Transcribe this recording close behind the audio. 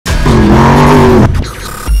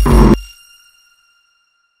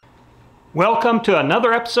Welcome to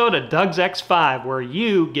another episode of Doug's X5, where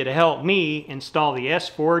you get to help me install the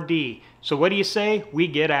S4D. So what do you say? We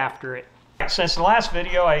get after it. Since the last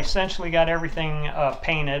video, I essentially got everything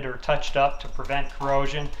painted or touched up to prevent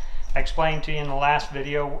corrosion. I explained to you in the last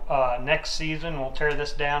video, next season we'll tear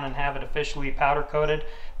this down and have it officially powder coated,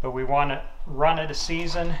 but we want to run it a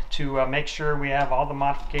season to make sure we have all the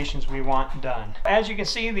modifications we want done. As you can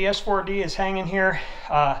see, the S4D is hanging here.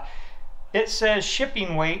 It says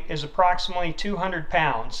shipping weight is approximately 200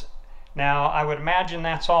 pounds. Now, I would imagine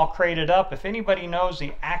that's all crated up. If anybody knows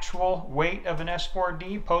the actual weight of an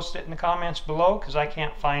S4D, post it in the comments below, because I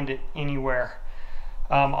can't find it anywhere.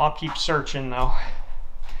 I'll keep searching though.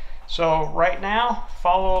 So right now,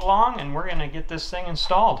 follow along and we're gonna get this thing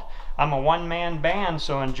installed. I'm a one-man band,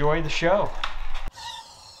 so enjoy the show.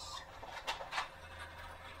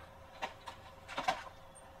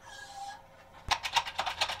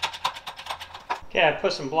 Okay, I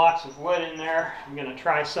put some blocks of wood in there. I'm going to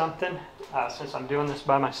try something since I'm doing this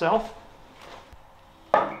by myself.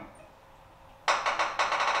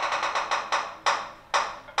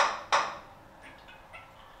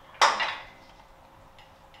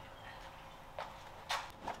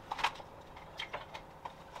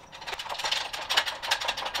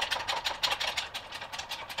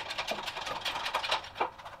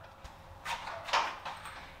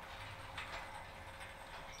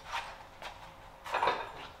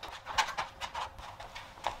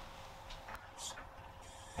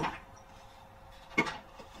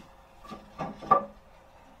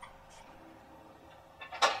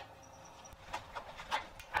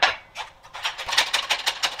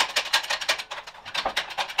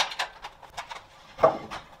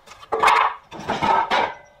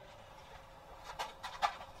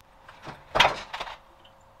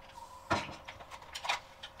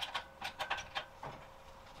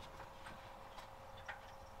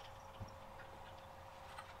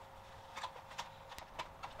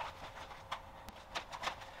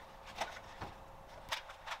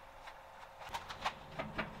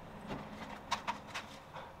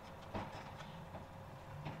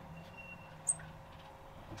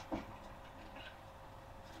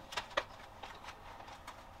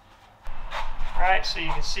 Alright, so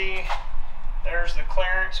you can see there's the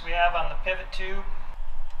clearance we have on the pivot tube.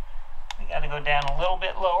 We got to go down a little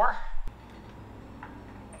bit lower.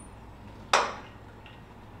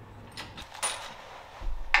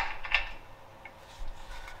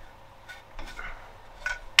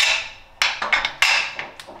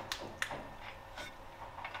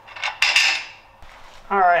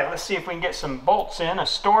 Alright, let's see if we can get some bolts in. A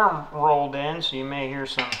storm rolled in, so you may hear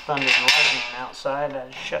some thunder and lightning outside. I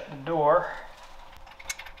just shut the door.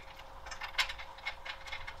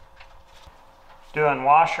 Doing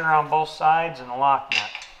washer on both sides and a lock nut.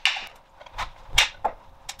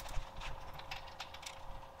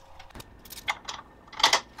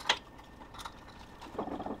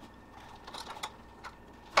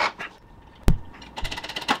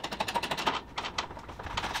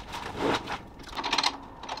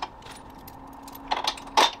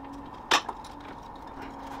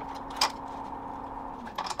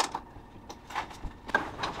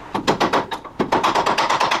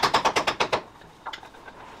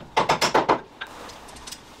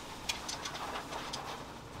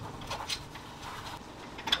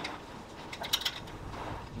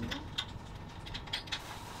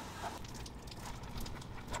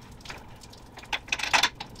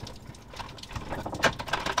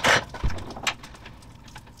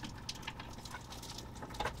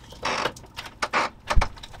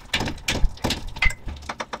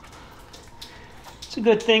 It's a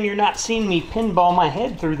good thing you're not seeing me pinball my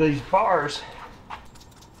head through these bars.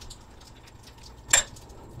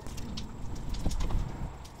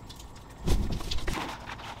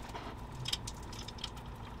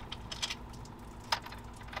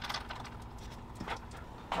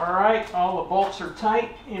 Alright, all the bolts are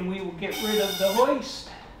tight, and we will get rid of the hoist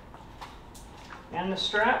and the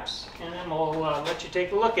straps, and then we'll let you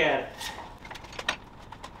take a look at it.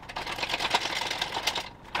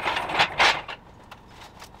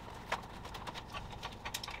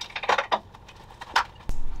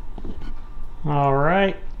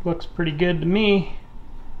 Alright, looks pretty good to me.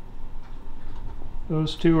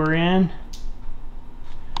 Those two are in.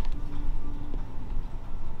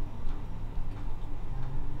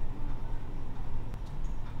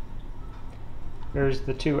 There's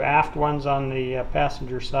the two aft ones on the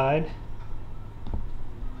passenger side.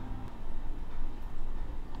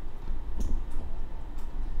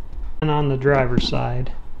 And on the driver's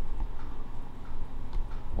side.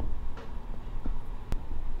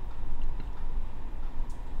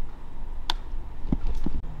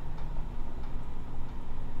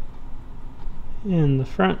 and the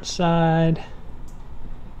front side.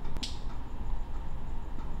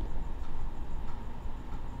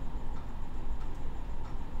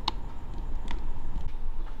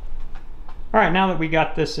 All right, now that we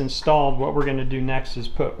got this installed, what we're going to do next is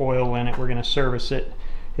put oil in it. We're going to service it.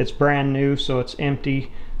 It's brand new, so it's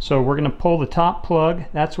empty. So we're going to pull the top plug.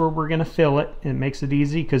 That's where we're going to fill it. It makes it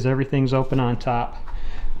easy because everything's open on top.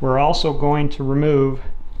 We're also going to remove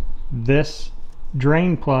this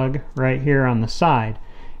drain plug right here on the side.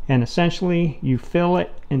 And essentially, you fill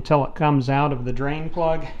it until it comes out of the drain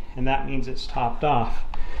plug, and that means it's topped off.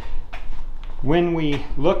 When we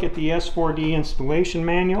look at the S4D installation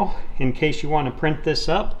manual, in case you want to print this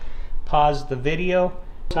up, pause the video,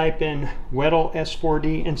 type in Weddle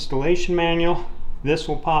S4D installation manual. This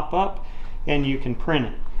will pop up and you can print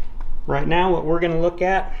it. Right now what we're going to look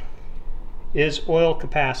at is oil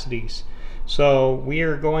capacities. So we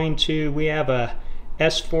have a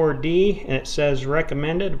S4D and it says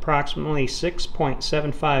recommended approximately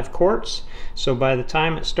 6.75 quarts. So by the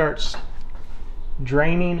time it starts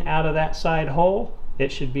draining out of that side hole,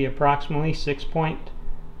 it should be approximately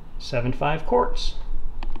 6.75 quarts.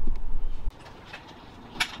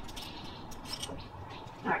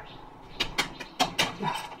 Alright.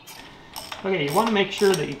 Okay, you want to make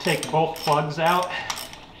sure that you take both plugs out.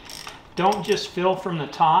 Don't just fill from the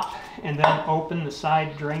top and then open the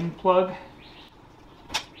side drain plug.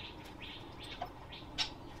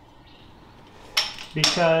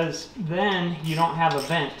 Because then you don't have a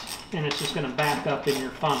vent and it's just going to back up in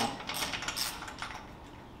your funnel.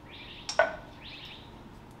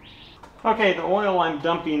 Okay, the oil I'm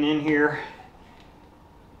dumping in here,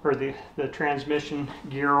 or the transmission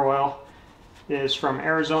gear oil, is from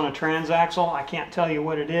Arizona Transaxle. I can't tell you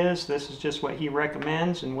what it is. This is just what he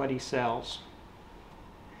recommends and what he sells.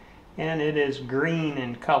 And it is green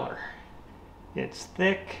in color. It's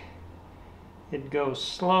thick. It goes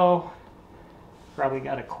slow. Probably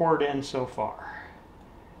got a quart in so far,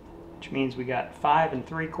 which means we got 5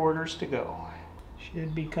 3/4 to go.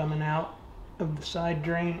 Should be coming out of the side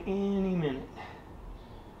drain any minute.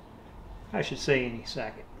 I should say any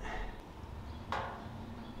second.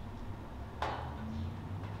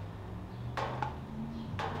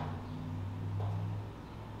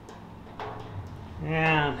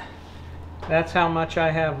 And that's how much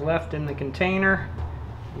I have left in the container.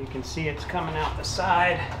 You can see it's coming out the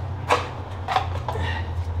side.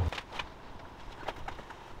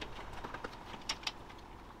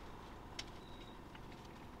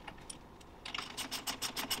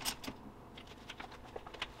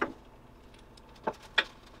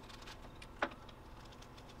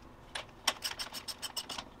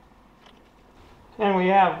 And we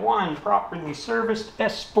have one properly serviced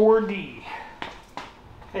S4D.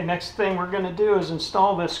 Okay, next thing we're going to do is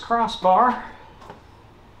install this crossbar.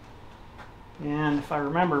 And if I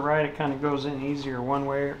remember right, it kind of goes in easier one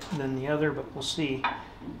way than the other, but we'll see.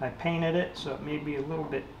 I painted it, so it may be a little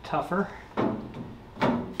bit tougher.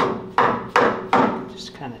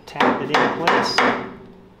 Just kind of tap it in place.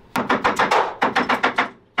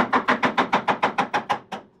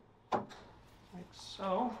 Like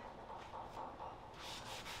so.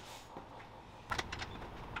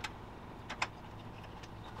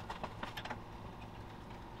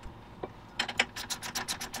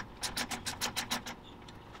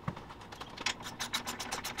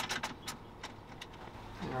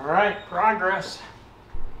 Alright, progress.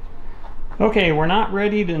 Okay, we're not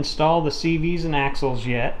ready to install the CVs and axles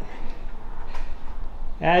yet.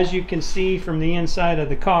 As you can see from the inside of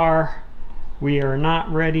the car, we are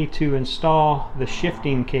not ready to install the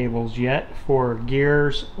shifting cables yet for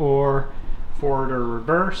gears or forward or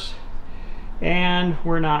reverse. And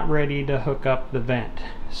we're not ready to hook up the vent.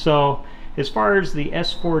 So as far as the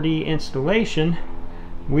S4D installation,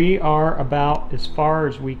 we are about as far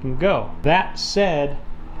as we can go. That said,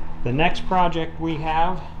 the next project we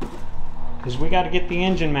have is we got to get the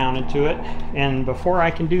engine mounted to it, and before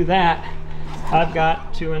I can do that, I've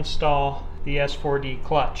got to install the S4D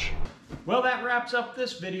clutch. Well, that wraps up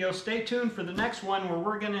this video. Stay tuned for the next one where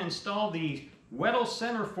we're going to install the Weddle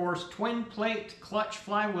Center Force twin plate clutch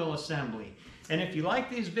flywheel assembly. And if you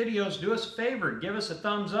like these videos, do us a favor, give us a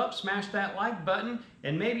thumbs up, smash that like button,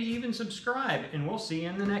 and maybe even subscribe, and we'll see you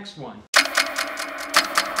in the next one.